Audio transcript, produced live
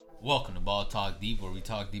Welcome to Ball Talk Deep, where we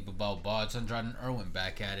talk deep about ball. I'm Jordan Irwin,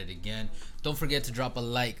 back at it again. Don't forget to drop a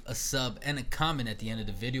like, a sub, and a comment at the end of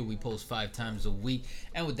the video. We post 5 times a week.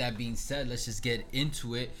 And with that being said, let's just get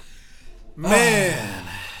into it. Man,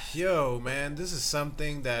 this is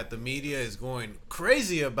something that the media is going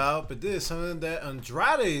crazy about, but this is something that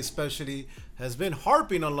Andrade especially has been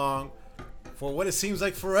harping along for what it seems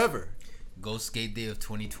like forever. Ghost Skate Day of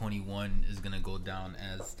 2021 is going to go down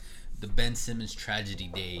as the Ben Simmons tragedy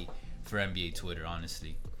day for NBA Twitter,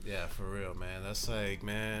 honestly. Yeah, for real, man. That's like,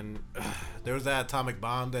 man, there was that atomic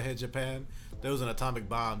bomb that hit Japan. There was an atomic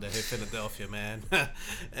bomb that hit Philadelphia, man.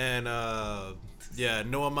 And,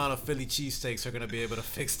 no amount of Philly cheesesteaks are going to be able to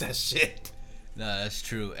fix that shit. Nah, that's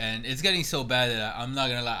true. And it's getting so bad that I'm not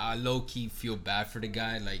going to lie, I low-key feel bad for the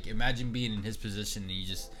guy. Like, imagine being in his position and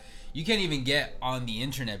you can't even get on the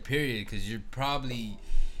internet, period, because you're probably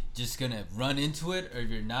just gonna run into it, or if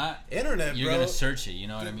you're not, you're gonna search it. You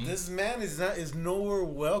know what I mean? This man is nowhere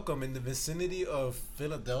welcome in the vicinity of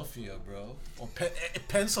Philadelphia, bro, or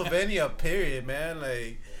Pennsylvania. Period, man.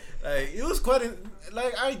 Like it was quite.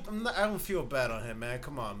 I don't feel bad on him, man.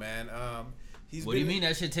 Come on, man. What do you mean?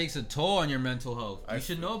 That shit takes a toll on your mental health. You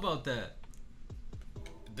should know about that.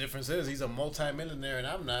 Difference is he's a multi-millionaire and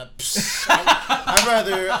I'm not.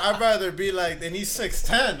 I'd rather be like, and he's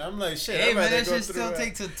 6'10". I'm like, shit. Hey man, that shit still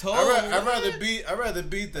takes a toll. I'd rather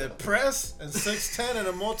beat the press and 6'10" and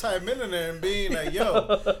a multi-millionaire and being like,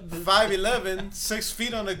 5'11", 6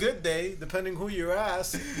 feet on a good day, depending who you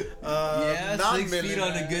ask. 6 feet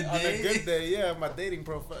on a good day. On a good day, yeah. My dating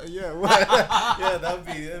profile, yeah,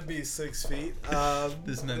 that'd be 6 feet.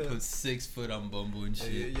 This man put 6 foot on Bumble and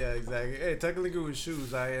shit. Yeah, exactly. Hey, technically with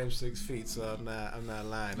shoes, I am 6 feet, so I'm not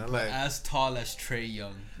lying. I'm like as tall as Trey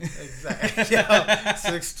Young. Exactly.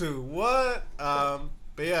 6'2". What?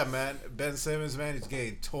 But yeah, man, Ben Simmons, man, he's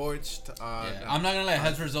getting torched. I'm not gonna lie, it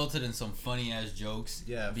has resulted in some funny ass jokes.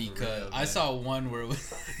 Yeah, because real, I saw one where it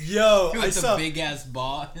was a big ass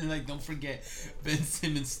ball, and like, don't forget, Ben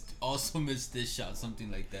Simmons also missed this shot,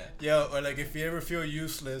 something like that. Yo, or like, if you ever feel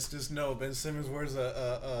useless, just know Ben Simmons wears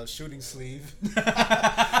a shooting sleeve.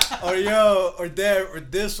 or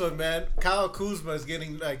this one, man. Kyle Kuzma is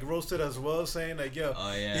getting like roasted as well, saying like,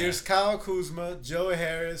 here's Kyle Kuzma, Joe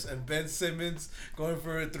Harris, and Ben Simmons going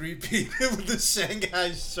for a 3-peat with the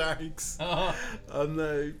Shanghai Sharks. I'm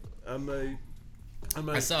like.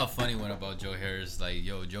 I saw a funny one about Joe Harris. Like,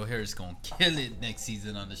 Joe Harris gonna kill it next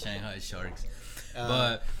season on the Shanghai Sharks.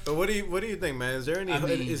 But what do you think, man? Is there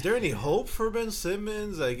any hope for Ben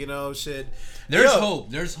Simmons? Like, shit. There's hope.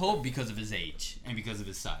 There's hope because of his age and because of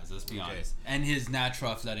his size. Let's be honest, and his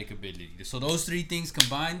natural athletic ability. So those 3 things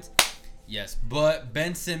combined, yes. But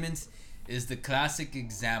Ben Simmons is the classic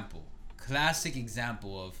example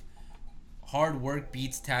of hard work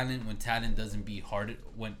beats talent when talent doesn't beat hard.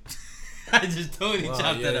 When I just totally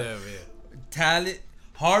chopped that up. Yeah.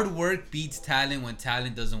 Hard work beats talent when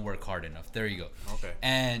talent doesn't work hard enough. There you go. Okay.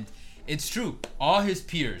 And it's true. All his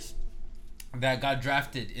peers that got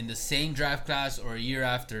drafted in the same draft class or a year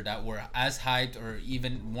after that were as hyped or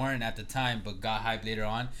even weren't at the time but got hyped later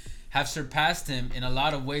on have surpassed him in a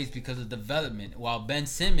lot of ways because of development. While Ben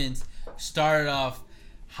Simmons started off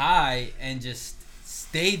high and just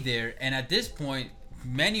stayed there. And at this point,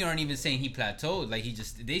 many aren't even saying he plateaued. Like,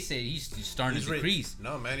 they say he's starting to decrease.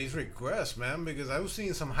 No, man, he's regressed, man, because I was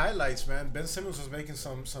seeing some highlights, man. Ben Simmons was making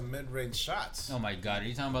some mid-range shots. Oh my God, are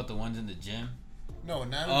you talking about the ones in the gym? No,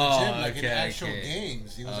 not in the gym, like in actual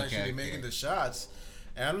games. He was actually making the shots.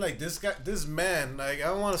 And I'm like, this man, like, I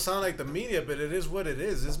don't want to sound like the media, but it is what it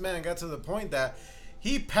is. This man got to the point that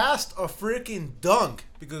he passed a freaking dunk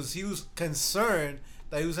because he was concerned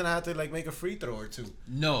that he was going to have to, like, make a free throw or 2.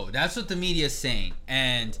 No, that's what the media is saying.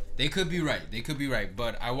 And they could be right.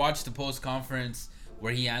 But I watched the post-conference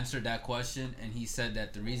where he answered that question, and he said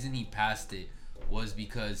that the reason he passed it was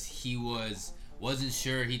because he wasn't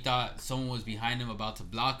sure. He thought someone was behind him about to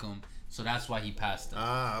block him, so that's why he passed it.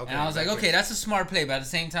 Okay. And I was like, okay, that's a smart play. But at the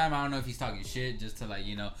same time, I don't know if he's talking shit just to, like,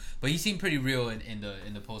 But he seemed pretty real in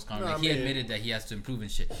the post-conference. He admitted that he has to improve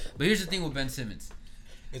and shit. But here's the thing with Ben Simmons.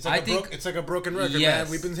 It's like a broken record, man.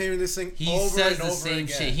 We've been hearing this thing over and over again.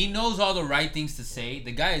 Shit. He knows all the right things to say.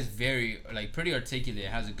 The guy is very, like, pretty articulate.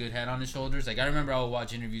 Has a good head on his shoulders. Like, I remember I would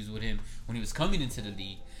watch interviews with him when he was coming into the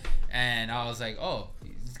league, and I was like, oh,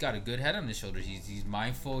 he's got a good head on his shoulders. He's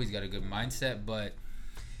mindful. He's got a good mindset. But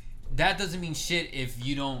that doesn't mean shit if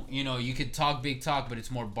you don't, you could talk big talk, but it's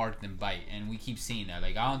more bark than bite. And we keep seeing that.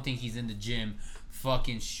 Like, I don't think he's in the gym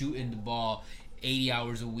fucking shooting the ball 80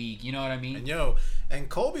 hours a week. You know what I mean? And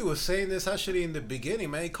Kobe was saying this actually in the beginning,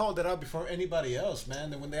 man. He called it out before anybody else,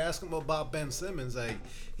 man. And when they asked him about Ben Simmons, like,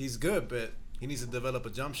 he's good, but he needs to develop a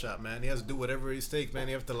jump shot, man. He has to do whatever it takes, man.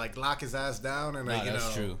 He have to like lock his ass down and like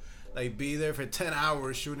that's true. Like be there for 10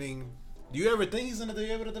 hours shooting. Do you ever think he's gonna be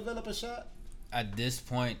able to develop a shot? At this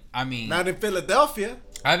point, I mean, not in Philadelphia.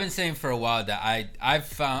 I've been saying for a while that I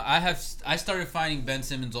started finding Ben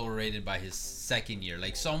Simmons overrated by his second year,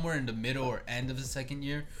 like somewhere in the middle or end of his second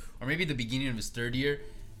year, or maybe the beginning of his third year.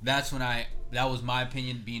 That's when that was my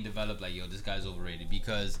opinion being developed. Like, yo, this guy's overrated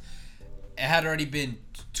because it had already been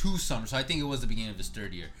 2 summers. So I think it was the beginning of his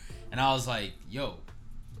third year, and I was like, yo,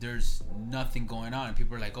 there's nothing going on. And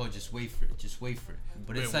people are like, oh, just wait for it.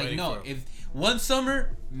 But it's like, no, if 1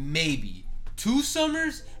 summer, maybe 2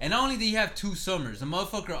 summers, and not only did he have 2 summers, the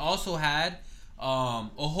motherfucker also had a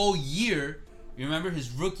whole year. You remember his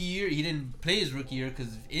rookie year? He didn't play his rookie year because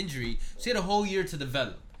of injury, so he had a whole year to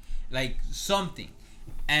develop, like something.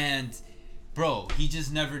 And bro, he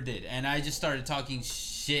just never did. And I just started talking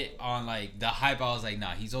shit on like the hype. I was like,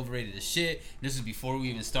 nah, he's overrated as shit. This is before we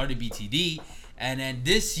even started BTD. And then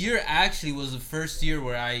this year actually was the first year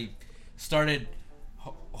where I started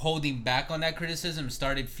holding back on that criticism,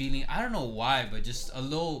 started feeling, I don't know why, but just a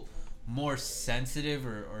little more sensitive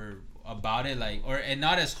or about it, like, or and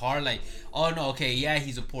not as hard, like, oh no, okay, yeah,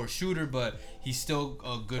 he's a poor shooter, but he's still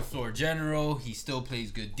a good floor general. He still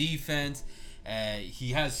plays good defense.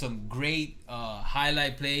 He has some great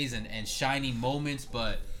highlight plays and shining moments,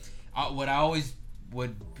 but what I always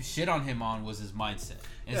would shit on him on was his mindset.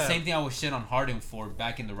 And the same thing I would shit on Harden for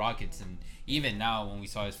back in the Rockets, and even now when we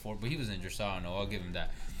saw his but he was injured, so I don't know, I'll give him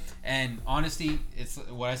that. And honestly, it's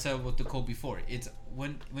what I said with the quote before. It's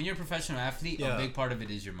when you're a professional athlete, a big part of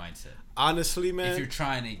it is your mindset. Honestly, man, if you're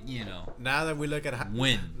trying to, now that we look at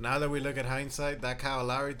win, now that we look at hindsight, that Kyle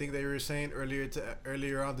Lowry thing that you were saying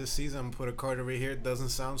earlier on this season, I'm gonna put a card over here, doesn't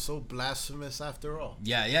sound so blasphemous after all.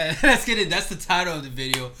 Yeah, let's get it. That's the title of the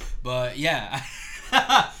video. But yeah,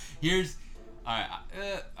 here's all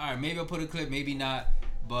right. Maybe I'll put a clip, maybe not,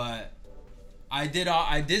 but. I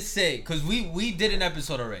did say, because we did an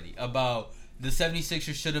episode already about the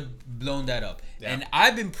 76ers should have blown that up. Yeah. And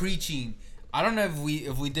I've been preaching, I don't know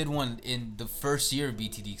if we did one in the first year of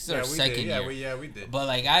BTD, because our second year. We did. But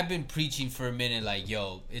like I've been preaching for a minute, like,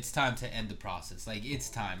 yo, it's time to end the process. Like, it's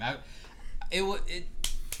time.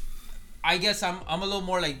 I guess I'm a little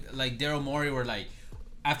more like Daryl Morey, where like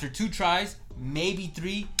after 2 tries, maybe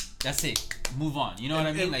 3, that's it. Move on. You know what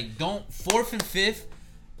I mean? Like, don't 4th and 5th.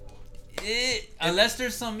 Unless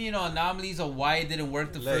there's some anomalies of why it didn't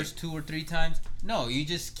work the first 2 or 3 times, no, you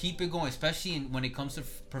just keep it going, especially when it comes to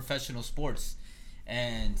professional sports.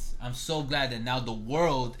 And I'm so glad that now the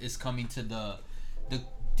world is coming to the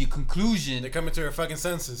conclusion. They're coming to their fucking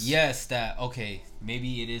senses. Yes, that okay,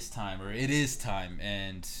 maybe it is time, or it is time.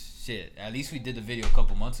 And shit, at least we did the video a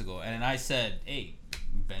couple months ago, and I said, hey,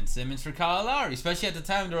 Ben Simmons for Kyle Lowry. Especially at the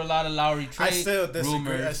time, there were a lot of Lowry trade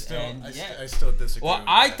rumors. I still disagree. Well,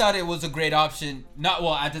 I thought it was a great option.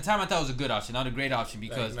 At the time, I thought it was a good option, not a great option,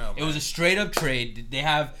 because it was a straight up trade. They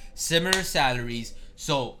have similar salaries,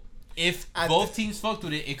 so if both teams fucked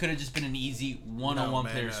with it, it could have just been an easy one-on-one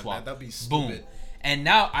player swap. Man, that'd be stupid. Boom. And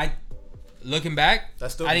now looking back, I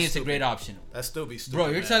think it's a great option. That'd still be stupid. Bro,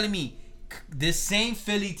 you're telling me this same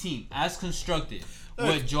Philly team, as constructed,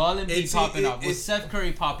 with Joel Embiid popping off, with Seth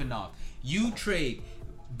Curry popping off, you trade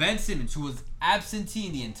Ben Simmons, who was absentee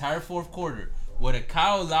in the entire 4th quarter, with a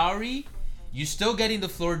Kyle Lowry, you're still getting the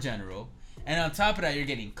floor general, and on top of that, you're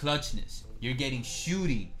getting clutchness, you're getting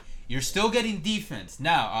shooting, you're still getting defense.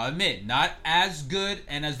 Now, I'll admit, not as good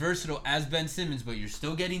and as versatile as Ben Simmons, but you're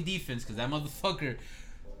still getting defense, because that motherfucker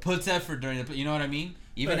puts effort during the, you know what I mean?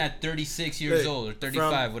 Even at 36 years old or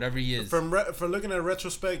 35, whatever he is. From looking at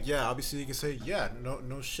retrospect, yeah, obviously you can say, yeah,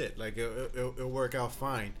 no shit, like it'll work out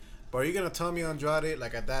fine. But are you gonna tell me, Andrade,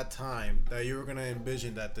 like at that time, that you were gonna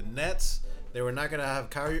envision that the Nets, they were not gonna have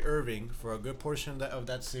Kyrie Irving for a good portion of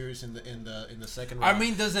that series in the second round? I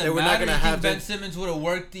mean, does it matter? You think Ben Simmons would have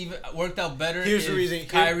worked out better if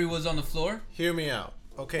Kyrie was on the floor? Hear me out.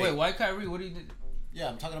 Okay. Wait, why Kyrie? What do you do? Yeah,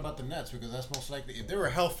 I'm talking about the Nets, because that's most likely, if they were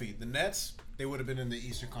healthy, the Nets, they would have been in the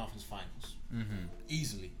Eastern Conference Finals. Mm-hmm.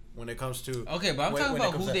 Easily. When it comes to... Okay, but I'm talking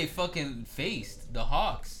about who they fucking faced. The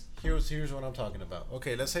Hawks. Here's what I'm talking about.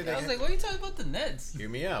 Okay, let's say I was like, what are you talking about the Nets? Hear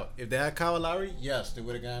me out. If they had Kyle Lowry, yes, they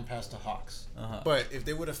would have gone past the Hawks. Uh-huh. But if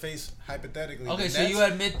they would have faced, hypothetically, okay, the so Nets, you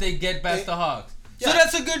admit they get past the Hawks. Yeah. So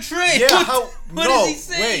that's a good trade. Yeah, what is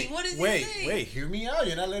he saying? Wait, hear me out.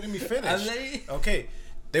 You're not letting me finish. Okay.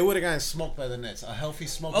 They would have gotten smoked by the Nets. A healthy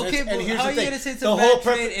smoke. Okay, Nets. But how are you going to say it's a bad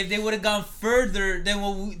trade if they would have gone further than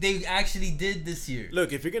what they actually did this year?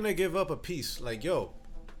 Look, if you're going to give up a piece, like, yo,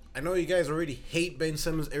 I know you guys already hate Ben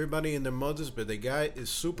Simmons, everybody in their mothers, but the guy is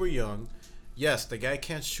super young. Yes, the guy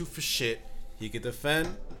can't shoot for shit. He can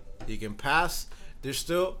defend. He can pass. There's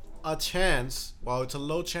still a chance, while it's a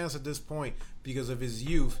low chance at this point because of his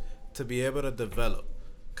youth, to be able to develop.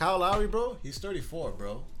 Kyle Lowry, bro, he's 34,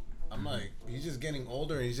 bro. I'm like, he's just getting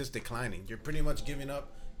older and he's just declining. You're pretty much giving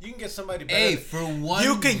up. You can get somebody better. Hey, for one,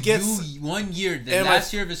 you can get 1 year, the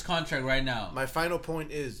last year of his contract right now. My final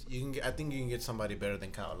point is, I think you can get somebody better than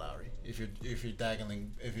Kyle Lowry if you're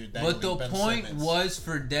dangling. But the point was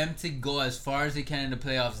for them to go as far as they can in the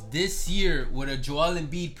playoffs this year with a Joel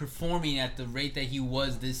Embiid performing at the rate that he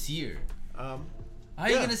was this year. How are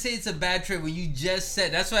you gonna say it's a bad trade when you just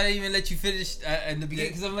said? That's why I didn't even let you finish in the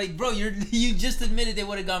beginning, because I'm like, bro, you just admitted they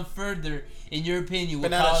would have gone further in your opinion with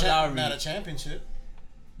Kyle Lowry. Not a championship.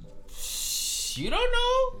 You don't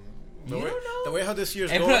know. The way how this year's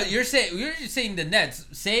and going. You're saying the Nets.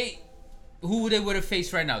 Say who they would have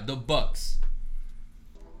faced right now. The Bucks.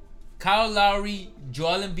 Kyle Lowry,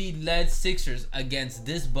 Joel Embiid led Sixers against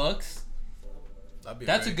this Bucks.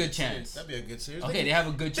 That's a good chance. That'd be a good series. Okay, they have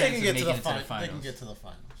a good chance of making it to the finals. They can get to the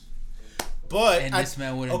finals. But this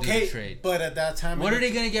man wouldn't do the trade. But at that time, what are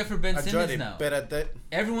they gonna get for Ben Simmons now? But at that,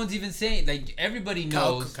 everyone's even saying, like, everybody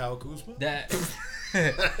knows Kyle Kuzma? that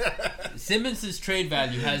Simmons' trade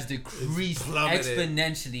value has decreased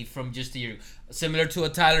exponentially from just a year, similar to a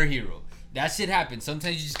Tyler Hero. That shit happens.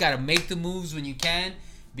 Sometimes you just gotta make the moves when you can.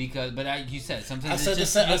 But like you said, sometimes it's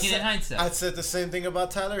just looking at hindsight. I said the same thing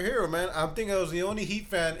about Tyler Hero, man. I think I was the only Heat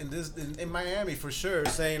fan in Miami for sure,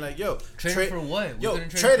 saying like, "Yo, trade for what?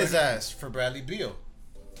 Trade his ass for Bradley Beal."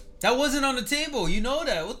 That wasn't on the table. You know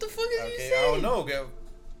that. What the fuck is you saying? I don't know.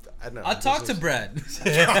 I know. I talked to Brad. Oh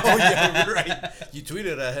yeah, you're right. You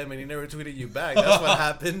tweeted at him and he never tweeted you back. That's what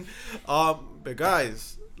happened. But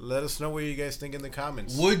guys, let us know what you guys think in the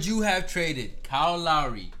comments. Would you have traded Kyle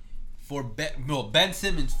Lowry for Ben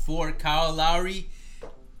Simmons for Kyle Lowry?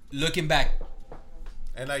 Looking back,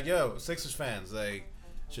 and like, yo, Sixers fans, like,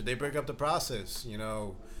 should they break up the process? You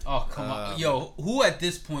know. Oh come on, yo, who at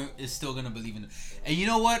this point is still gonna believe in it? And you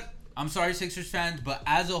know what? I'm sorry, Sixers fans, but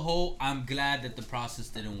as a whole, I'm glad that the process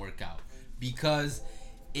didn't work out, because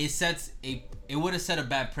it would have set a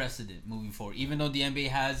bad precedent moving forward. Even though the NBA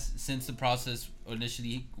has, since the process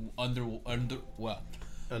initially underwent.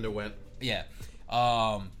 Yeah.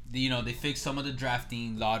 They fixed some of the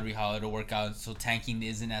drafting lottery, how it'll work out, so tanking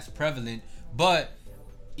isn't as prevalent. But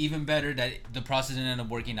even better that the process didn't end up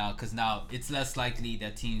working out, because now it's less likely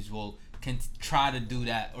that teams can try to do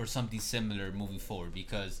that or something similar moving forward,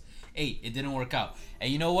 because it didn't work out. And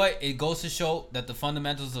you know what? It goes to show that the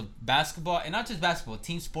fundamentals of basketball, and not just basketball,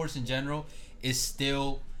 team sports in general, is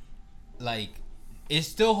still it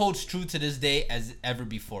still holds true to this day as ever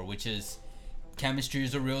before, which is chemistry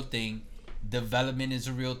is a real thing. Development is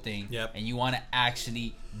a real thing. Yep. And you want to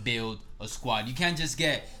actually build a squad. You can't just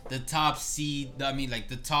get the top seed,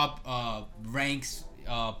 the top ranks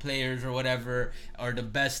players or whatever, or the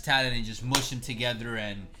best talent, and just mush them together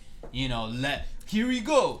and, here we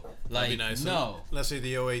go. Like, that'd be nice. No. Let's say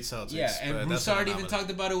the 08 Celtics. Yeah, and Broussard even talked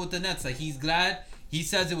about it with the Nets. Like, he's glad. He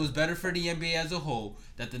says it was better for the NBA as a whole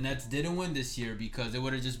that the Nets didn't win this year, because it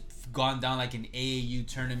would have just gone down like an AAU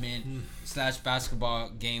tournament / basketball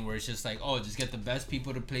game where it's just like, just get the best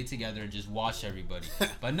people to play together and just wash everybody.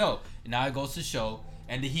 But no, now it goes to show.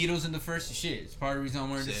 And the Heatles in the first shit. It's part of the reason I'm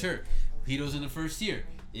wearing the shirt. Heatles in the first year.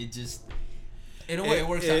 It just, in a way, it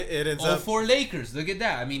works out. It ends 04 Lakers. Look at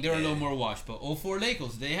that. I mean, they were a little more washed, but 04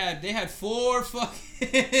 Lakers, they had 4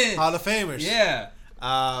 fucking Hall of Famers. Yeah.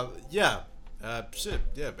 Yeah.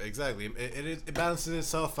 Yeah, exactly. It balances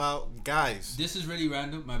itself out, guys. This is really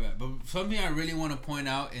random, my bad. But something I really want to point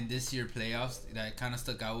out in this year playoffs that kind of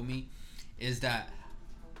stuck out with me is that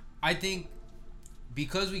I think,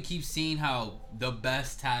 because we keep seeing how the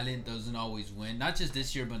best talent doesn't always win, not just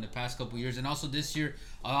this year, but in the past couple years, and also this year,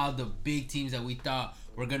 a lot of the big teams that we thought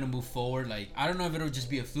were going to move forward, like, I don't know if it'll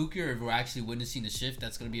just be a fluke or if we're actually witnessing a shift.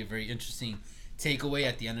 That's going to be a very interesting takeaway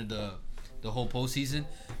at the end of the whole postseason.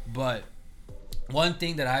 But one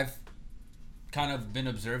thing that I've kind of been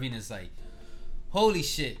observing is like, holy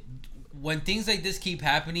shit, when things like this keep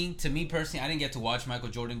happening, to me personally, I didn't get to watch Michael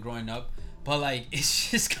Jordan growing up, but like, it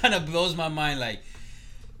just kind of blows my mind. Like,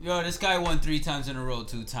 yo, this guy won 3 times in a row,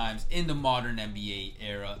 2 times in the modern NBA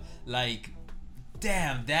era. Like,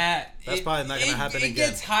 damn, that's probably not gonna happen again. It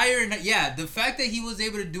gets higher, and the fact that he was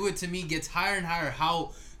able to do it, to me, gets higher and higher.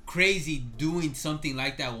 How crazy doing something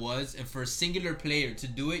like that was, and for a singular player to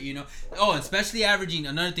do it, especially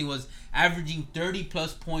another thing was averaging 30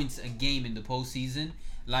 plus points a game in the postseason,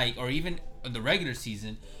 like, or even in the regular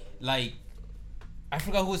season. Like, I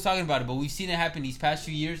forgot who was talking about it, but we've seen it happen these past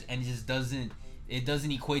few years, and it just doesn't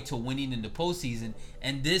equate to winning in the postseason.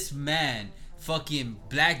 And this man, fucking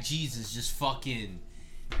Black Jesus just fucking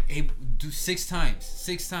do 6 times.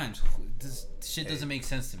 6 times. This shit doesn't make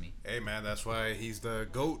sense to me. Hey man, that's why he's the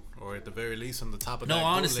GOAT, or at the very least on the top of that. No,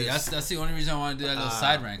 honestly, that's the only reason I want to do that little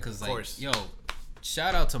side rant, because like, yo,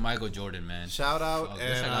 shout out to Michael Jordan, man. Shout out, I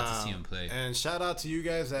wish I got to see him play. And shout out to you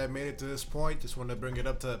guys that have made it to this point. Just want to bring it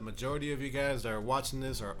up to the majority of you guys that are watching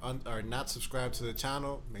this or are not subscribed to the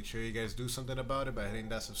channel. Make sure you guys do something about it by hitting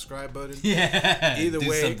that subscribe button. Yeah. Either do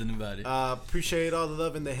way, something about it. Appreciate all the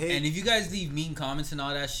love and the hate. And if you guys leave mean comments and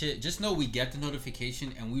all that shit, just know we get the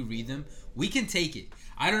notification and we read them. We can take it.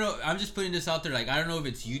 I don't know. I'm just putting this out there. Like, I don't know if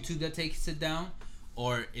it's YouTube that takes it down,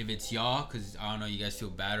 or if it's y'all, because I don't know, you guys feel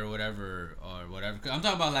bad or whatever, or whatever. Cause I'm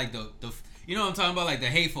talking about like the you know what I'm talking about, like the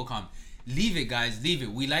hateful comment. Leave it, guys. Leave it.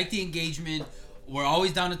 We like the engagement. We're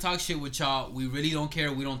always down to talk shit with y'all. We really don't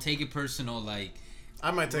care. We don't take it personal. Like, I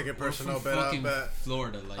might take it personal, but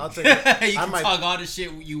Florida, like, I'll take it. You can talk all the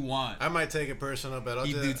shit you want. I might take it personal, but I'll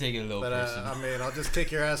do take it a little personal. I mean, I'll just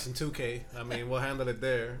kick your ass in 2K. I mean, we'll handle it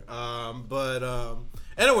there.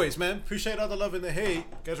 Anyways, man, appreciate all the love and the hate. You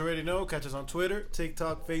guys already know. Catch us on Twitter,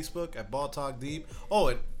 TikTok, Facebook at Ball Talk Deep. Oh,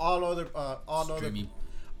 and all other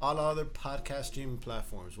podcast streaming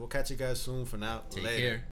platforms. We'll catch you guys soon. For now, take care.